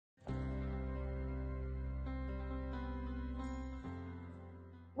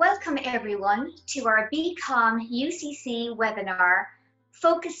Welcome everyone to our BComm UCC webinar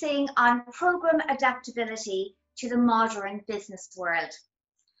focusing on program adaptability to the modern business world.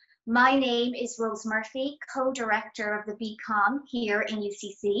 My name is Rose Murphy, co-director of the BComm here in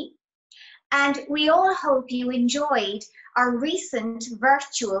UCC, and we all hope you enjoyed our recent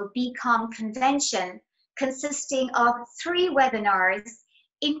virtual BComm convention consisting of 3 webinars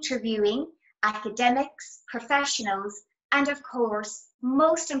interviewing academics, professionals, and of course,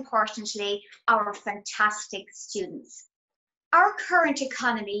 most importantly, our fantastic students. Our current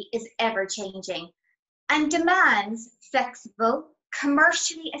economy is ever changing and demands flexible,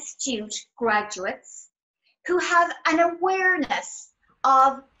 commercially astute graduates who have an awareness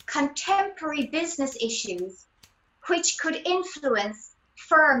of contemporary business issues which could influence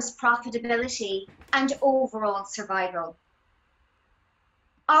firms' profitability and overall survival.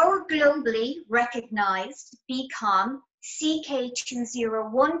 Our globally recognized BComm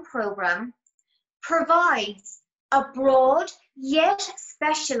CK201 program provides a broad yet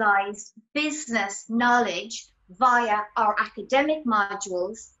specialized business knowledge via our academic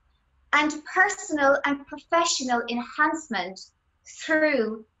modules and personal and professional enhancement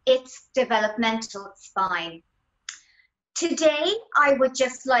through its developmental spine. Today, I would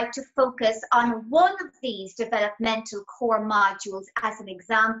just like to focus on one of these developmental core modules as an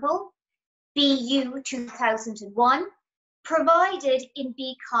example, BU 2001, provided in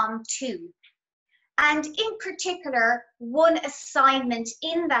BComm 2. And in particular, one assignment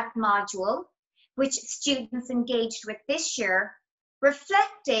in that module, which students engaged with this year,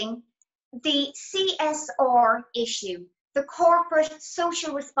 reflecting the CSR issue, the corporate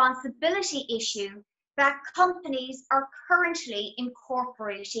social responsibility issue that companies are currently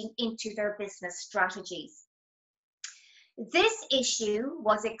incorporating into their business strategies. This issue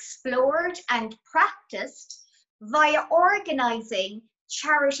was explored and practiced via organizing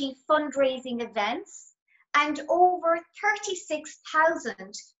charity fundraising events, and over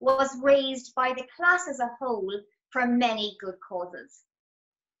 36,000 was raised by the class as a whole for many good causes.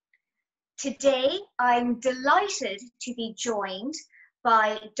 Today, I'm delighted to be joined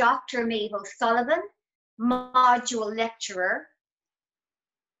by Dr. Mabel Sullivan, module lecturer,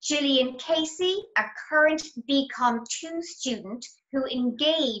 Gillian Casey, a current BComm 2 student who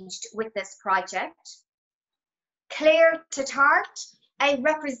engaged with this project, Claire Tatart, a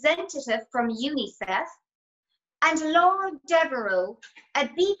representative from UNICEF, and Laura Devereaux, a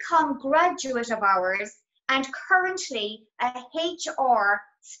BComm graduate of ours and currently a HR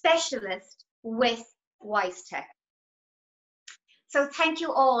specialist with WiseTech. So thank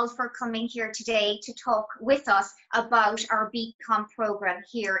you all for coming here today to talk with us about our BComm program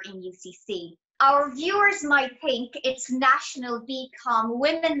here in UCC. Our viewers might think it's National BComm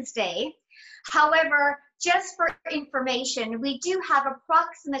Women's Day. However, just for information, we do have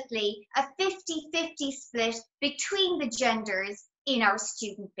approximately a 50-50 split between the genders in our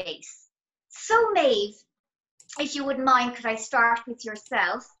student base. So Maeve, if you wouldn't mind, could I start with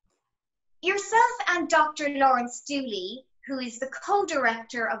yourself? Yourself and Dr. Lawrence Dooley, who is the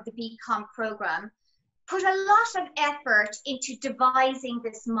co-director of the BComm program, put a lot of effort into devising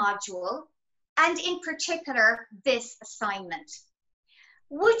this module and in particular this assignment.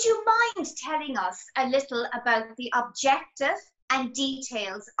 Would you mind telling us a little about the objective and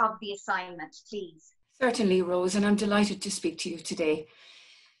details of the assignment, please? Certainly, Rose, and I'm delighted to speak to you today.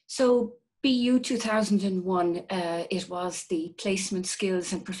 So BU 2001, it was the Placement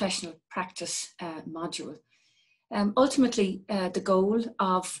Skills and Professional Practice module. Ultimately, the goal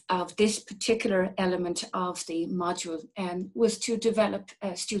of this particular element of the module was to develop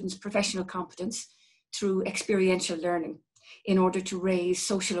students' professional competence through experiential learning in order to raise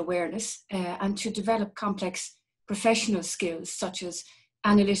social awareness and to develop complex professional skills such as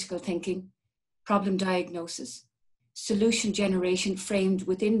analytical thinking, problem diagnosis, solution generation framed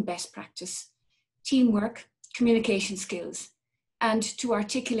within best practice, teamwork, communication skills, and to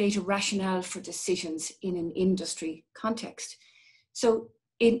articulate a rationale for decisions in an industry context. So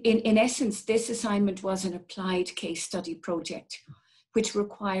in essence, this assignment was an applied case study project, which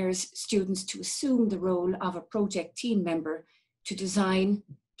requires students to assume the role of a project team member to design,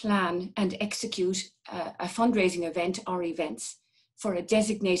 plan, and execute a fundraising event or events for a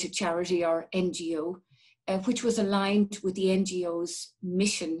designated charity or NGO, which was aligned with the NGO's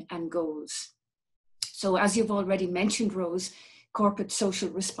mission and goals. So as you've already mentioned, Rose, corporate social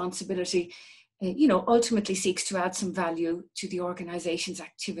responsibility, ultimately seeks to add some value to the organization's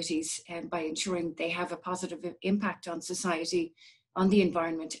activities by ensuring they have a positive impact on society, on the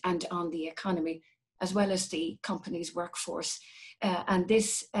environment, and on the economy, as well as the company's workforce. And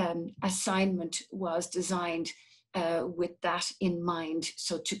this assignment was designed with that in mind.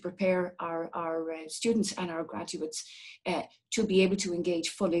 So to prepare our students and our graduates to be able to engage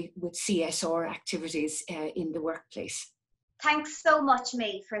fully with CSR activities in the workplace. Thanks so much,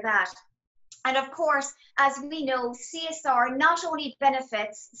 May, for that. And of course, as we know, CSR not only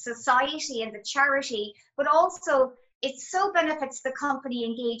benefits society and the charity, but also it so benefits the company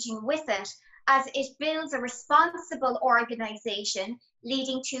engaging with it, as it builds a responsible organization,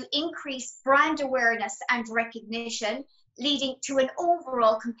 leading to increased brand awareness and recognition, leading to an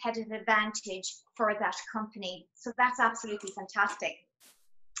overall competitive advantage for that company. So that's absolutely fantastic.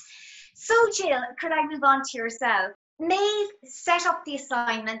 So Jill, could I move on to yourself? Maeve set up the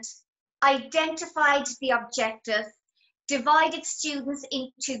assignment, identified the objective, divided students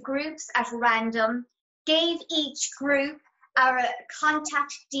into groups at random, gave each group our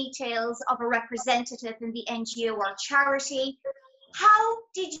contact details of a representative in the NGO or charity. How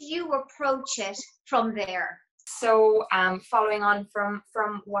did you approach it from there? So following on from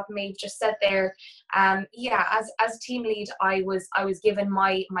what Maeve just said there, yeah, as team lead, I was given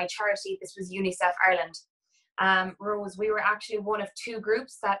my charity. This was UNICEF Ireland. Rose, we were actually one of two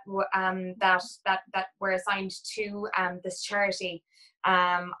groups that were assigned to this charity.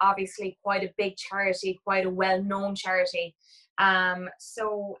 Obviously, quite a big charity, quite a well-known charity.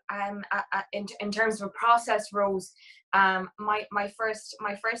 So in terms of a process, Rose, my first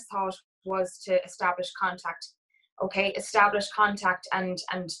thought was to establish contact. Okay, establish contact and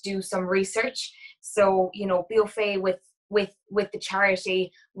do some research. So, you know, be au fait with the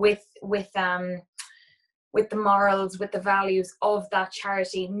charity, with the morals, with the values of that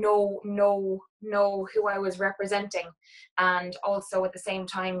charity, know who I was representing, and also at the same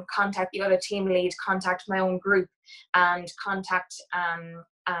time contact the other team lead, contact my own group, and contact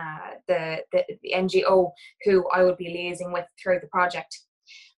the NGO who I would be liaising with throughout the project.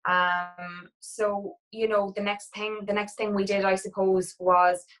 So, you know, the next thing we did, I suppose,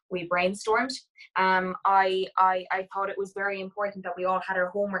 was we brainstormed. I thought it was very important that we all had our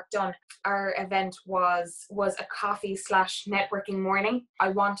homework done. Our event was a coffee / networking morning. I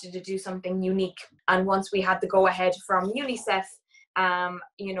wanted to do something unique, and once we had the go ahead from UNICEF,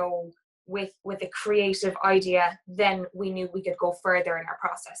 you know, with a creative idea, then we knew we could go further in our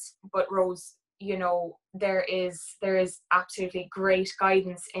process. But Rose, you know, there is absolutely great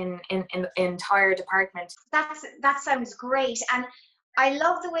guidance in the entire department. That sounds great, and I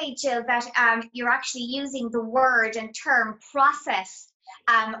love the way, Jill, that you're actually using the word and term process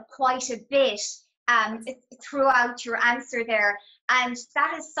quite a bit throughout your answer there. And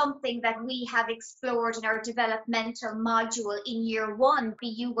that is something that we have explored in our developmental module in year 1,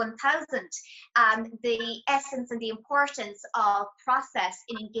 BU 1000, the essence and the importance of process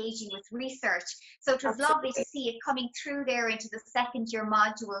in engaging with research. So it was lovely to see it coming through there into the second year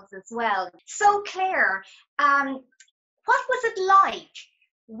modules as well. So Claire, what was it like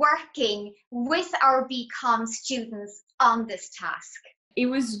working with our BComm students on this task? It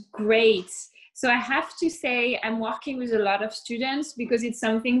was great. So I have to say I'm working with a lot of students because it's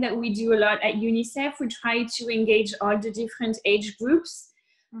something that we do a lot at UNICEF. We try to engage all the different age groups.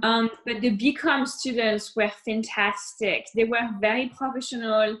 But the BComm students were fantastic. They were very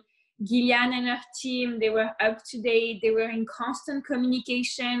professional. Gillian and her team, they were up to date. They were in constant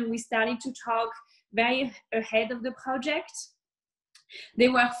communication. We started to talk very ahead of the project. They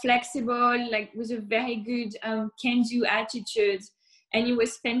were flexible, like with a very good can-do attitude. And it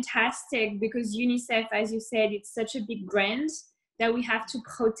was fantastic because UNICEF, as you said, it's such a big brand that we have to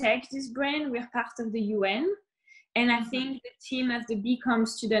protect this brand. We're part of the UN. And I think the team of the BComm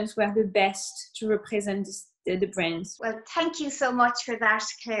students were the best to represent the brand. Well, thank you so much for that,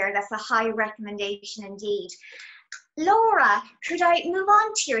 Claire. That's a high recommendation indeed. Laura, could I move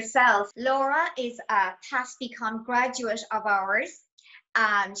on to yourself? Laura is a past BComm graduate of ours.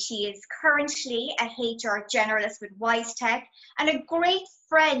 She is currently a HR generalist with WiseTech and a great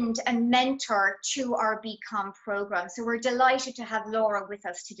friend and mentor to our BComm program. So we're delighted to have Laura with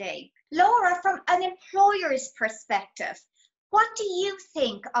us today. Laura, from an employer's perspective, what do you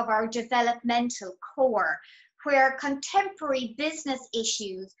think of our developmental core, where contemporary business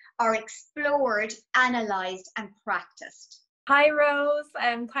issues are explored, analysed and practiced? Hi Rose,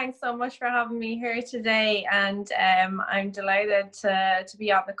 thanks so much for having me here today, and I'm delighted to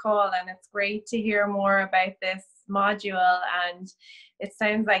be on the call, and it's great to hear more about this module, and it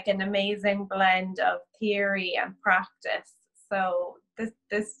sounds like an amazing blend of theory and practice. So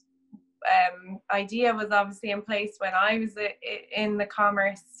this idea was obviously in place when I was in the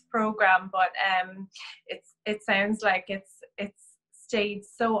commerce program, but it sounds like it's stayed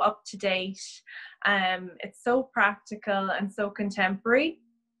so up to date. It's so practical and so contemporary.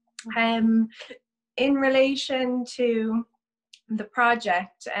 in relation to the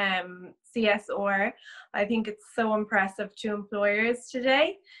project, CSR, I think it's so impressive to employers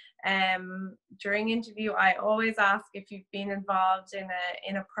today. During interview, I always ask if you've been involved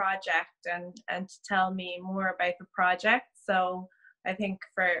in a project and to tell me more about the project. So I think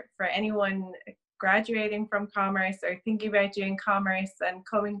for anyone graduating from commerce or thinking about doing commerce and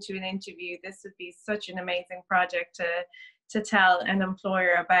coming to an interview, this would be such an amazing project to tell an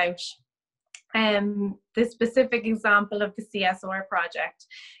employer about. The specific example of the CSR project,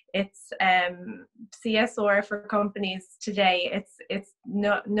 it's CSR for companies today. It's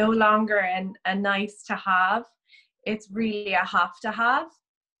no longer a nice to have. It's really a have to have.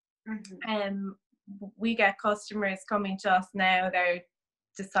 We get customers coming to us now. They're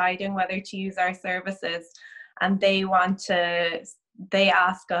deciding whether to use our services, and they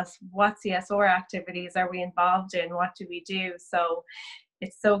ask us, what CSR activities are we involved in? What do we do? So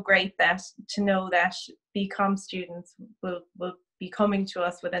it's so great to know that BComm students will be coming to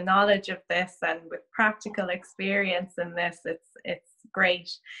us with a knowledge of this and with practical experience in this. It's great.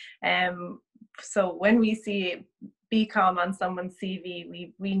 So when we see BComm on someone's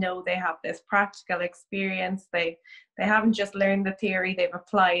CV, we know they have this practical experience. They haven't just learned the theory, they've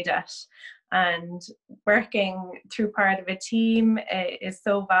applied it. And working through part of a team is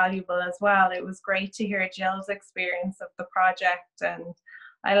so valuable as well. It was great to hear Jill's experience of the project, and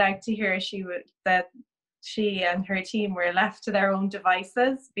I like to hear that she and her team were left to their own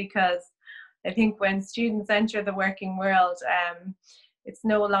devices, because I think when students enter the working world, it's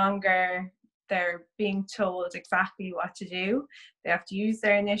no longer they're being told exactly what to do. They have to use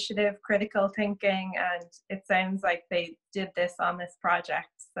their initiative, critical thinking, and it sounds like they did this on this project.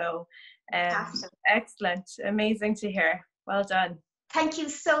 So excellent, amazing to hear. Well done. Thank you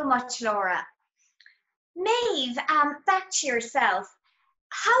so much, Laura. Maeve, back to yourself.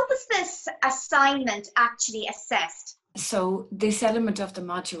 How was this assignment actually assessed? So this element of the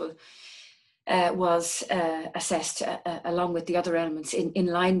module was assessed along with the other elements in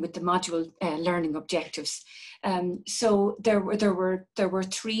line with the module learning objectives. So there were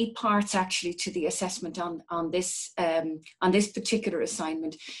 3 parts actually to the assessment on this particular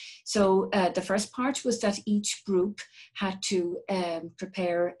assignment. So the first part was that each group had to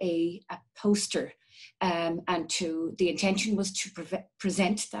prepare a poster. And the intention was to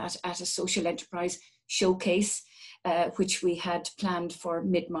present that at a social enterprise showcase, which we had planned for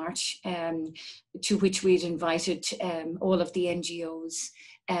mid-March, to which we'd invited all of the NGOs,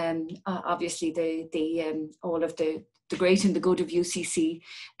 obviously all of the great and the good of UCC,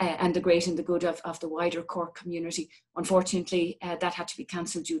 and the great and the good of the wider Cork community. Unfortunately, that had to be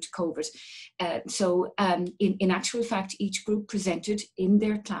cancelled due to COVID. So in actual fact, each group presented in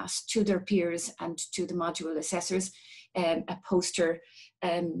their class to their peers and to the module assessors a poster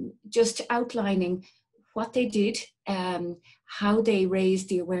just outlining what they did, how they raised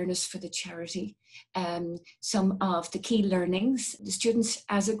the awareness for the charity, some of the key learnings. The students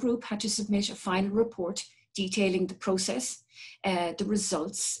as a group had to submit a final report detailing the process, the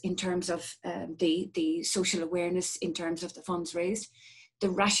results in terms of the social awareness in terms of the funds raised, the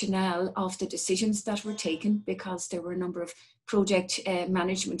rationale of the decisions that were taken, because there were a number of project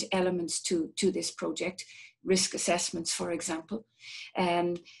management elements to this project, risk assessments, for example.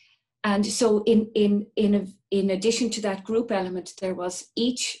 And so in addition to that group element, there was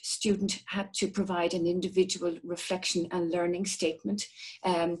each student had to provide an individual reflection and learning statement,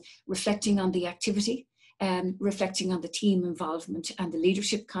 reflecting on the activity, reflecting on the team involvement and the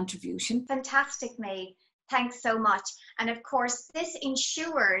leadership contribution. Fantastic, Maeve. Thanks so much. And of course, this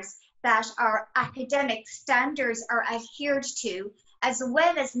ensures that our academic standards are adhered to, as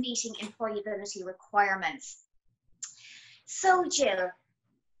well as meeting employability requirements. So, Jill,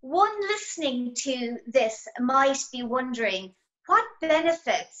 one listening to this might be wondering what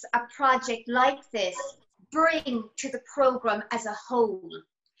benefits a project like this bring to the programme as a whole.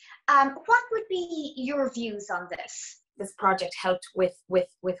 What would be your views on this? This project helped with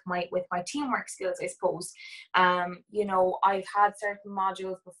my teamwork skills, I suppose. You know, I've had certain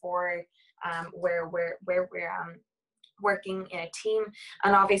modules before where we're working in a team,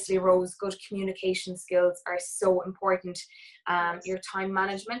 and obviously, Rose, good communication skills are so important. Your time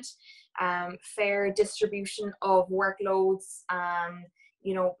management, fair distribution of workloads,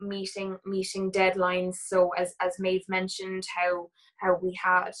 you know, meeting deadlines. So as Maeve mentioned, how we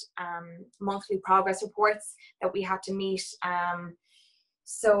had monthly progress reports that we had to meet.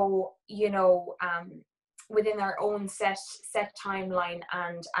 So, you know, within our own set timeline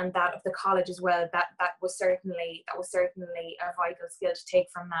and that of the college as well, that was certainly a vital skill to take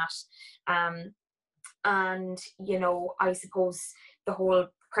from that. And you know, I suppose the whole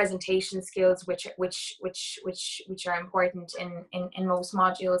presentation skills, which are important in most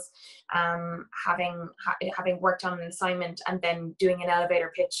modules. Having worked on an assignment and then doing an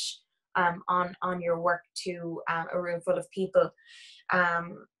elevator pitch on your work to a room full of people,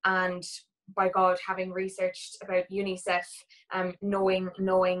 and by God, having researched about UNICEF, knowing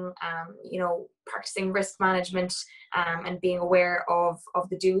practicing risk management, and being aware of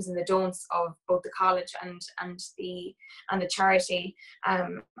the do's and the don'ts of both the college and the charity,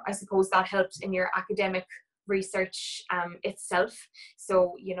 I suppose that helps in your academic research itself.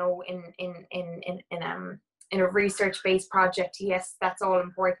 So in a research-based project, yes, that's all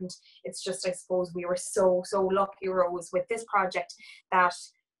important. It's just, I suppose, we were so lucky, Rose, with this project that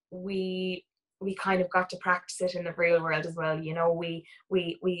we kind of got to practice it in the real world as well. We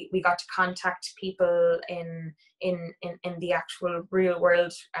got to contact people in the actual real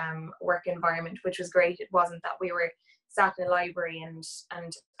world work environment, which was great. It wasn't that we were sat in a library and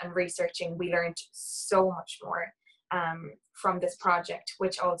researching. We learned so much more from this project,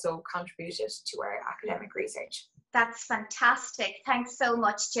 which also contributed to our academic research. That's fantastic. Thanks so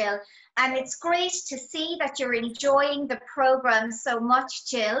much, Jill. And it's great to see that you're enjoying the program so much,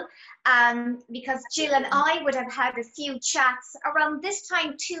 Jill, because Jill and I would have had a few chats around this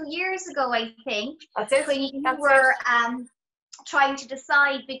time 2 years ago, I think. That's it. When you were trying to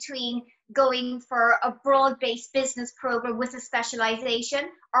decide between going for a broad-based business program with a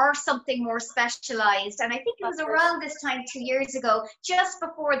specialization or something more specialized. And I think it was around this time 2 years ago, just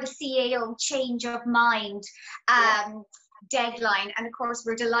before the CAO change of mind deadline. And of course,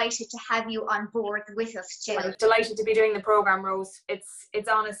 we're delighted to have you on board with us, Jill. I'm delighted to be doing the program, Rose. It's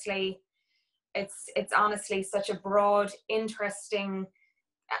honestly such a broad, interesting,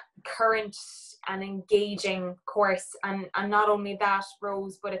 current and engaging course, and not only that,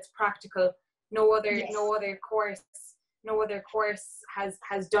 Rose, but it's practical. No other course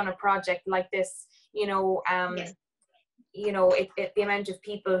has done a project like this. The amount of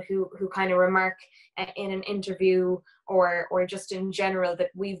people who kind of remark in an interview or just in general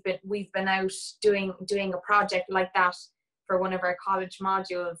that we've been out doing a project like that for one of our college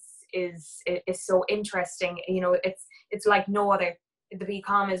modules is so interesting. It's like no other. The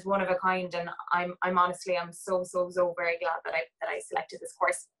BComm is one of a kind, and I'm so very glad that I selected this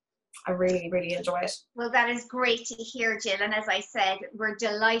course. I really enjoy it. Well, that is great to hear, Jill, and as I said, we're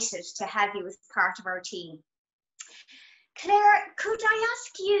delighted to have you as part of our team. Claire, could I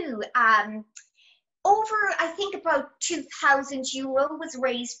ask you, over, I think about €2,000 was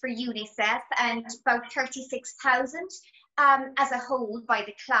raised for UNICEF and about 36,000 as a whole by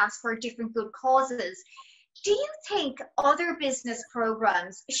the class for different good causes. Do you think other business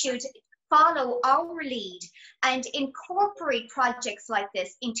programs should follow our lead and incorporate projects like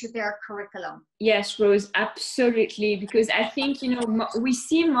this into their curriculum? Yes, Rose, absolutely. Because I think, we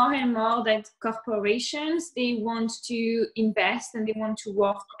see more and more that corporations, they want to invest and they want to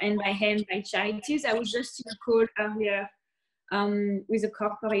work hand by charities. I was just in a call earlier with a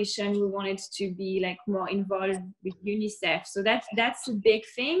corporation who wanted to be more involved with UNICEF. So that's a big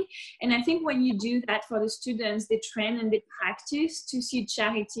thing. And I think when you do that for the students, they train and they practice to see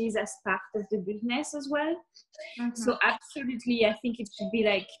charities as part of the business as well. Mm-hmm. So absolutely, I think it should be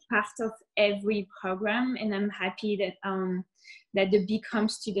part of every program. And I'm happy that that the BComm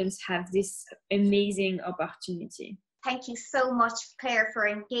students have this amazing opportunity. Thank you so much, Claire, for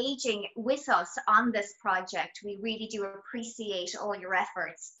engaging with us on this project. We really do appreciate all your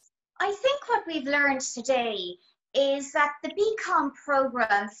efforts. I think what we've learned today is that the BComm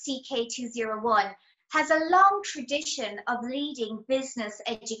program CK201 has a long tradition of leading business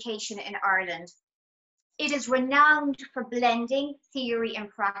education in Ireland. It is renowned for blending theory and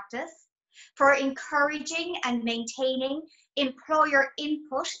practice, for encouraging and maintaining employer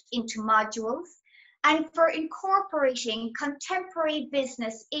input into modules, and for incorporating contemporary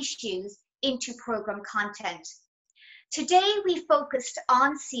business issues into program content. Today we focused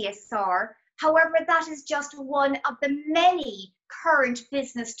on CSR, however that is just one of the many current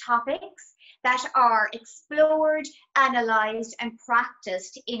business topics that are explored, analysed and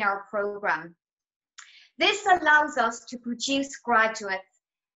practiced in our program. This allows us to produce graduates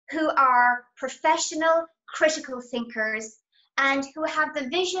who are professional, critical thinkers and who have the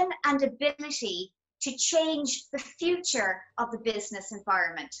vision and ability to change the future of the business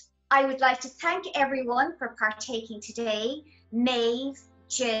environment. I would like to thank everyone for partaking today, Maeve,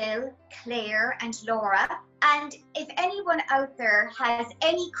 Jill, Claire and Laura. And if anyone out there has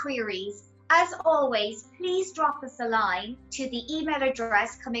any queries, as always, please drop us a line to the email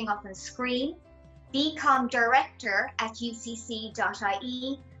address coming up on screen,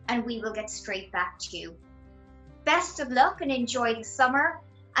 bcomdirector@ucc.ie, and we will get straight back to you. Best of luck and enjoy the summer.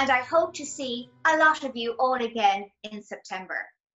 and I hope to see a lot of you all again in September.